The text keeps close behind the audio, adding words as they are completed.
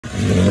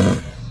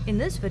In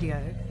this video,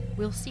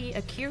 we'll see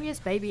a curious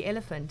baby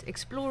elephant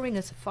exploring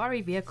a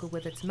safari vehicle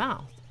with its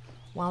mouth,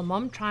 while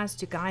Mom tries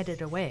to guide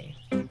it away.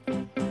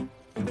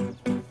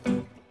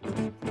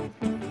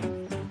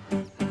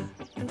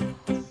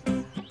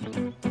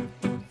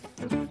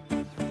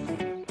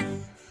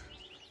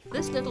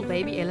 This little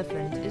baby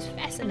elephant is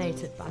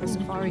fascinated by the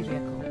safari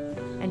vehicle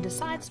and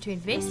decides to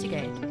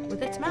investigate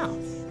with its mouth.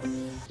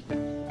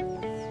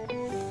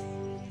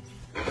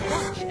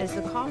 Watch as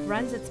the calf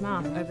runs its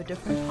mouth over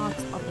different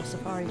parts of the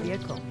safari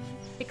vehicle,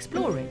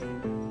 exploring.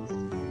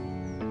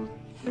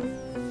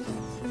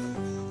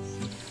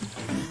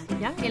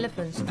 Young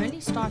elephants only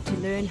start to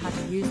learn how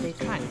to use their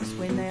trunks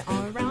when they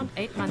are around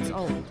 8 months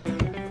old.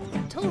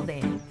 Until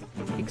then,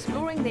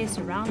 exploring their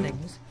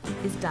surroundings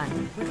is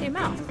done with their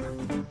mouth.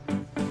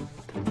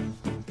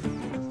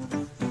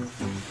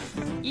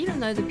 Even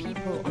though the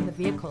people on the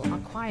vehicle are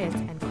quiet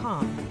and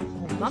calm,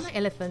 Mama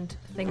Elephant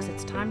thinks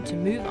it's time to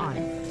move on,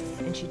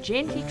 and she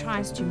gently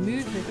tries to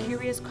move her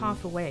curious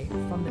calf away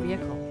from the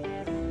vehicle.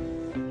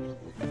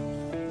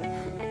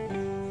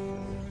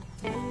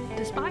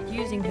 Despite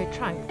using her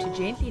trunk to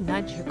gently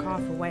nudge her calf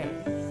away,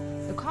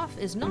 the calf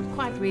is not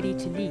quite ready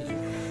to leave,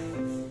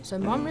 so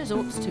Mom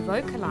resorts to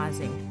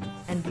vocalizing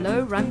and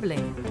low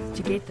rumbling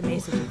to get the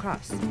message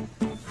across.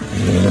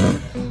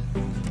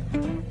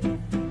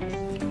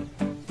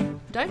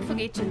 Don't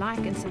forget to like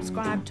and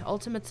subscribe to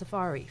Ultimate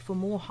Safari for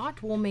more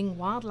heartwarming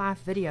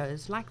wildlife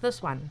videos like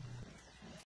this one.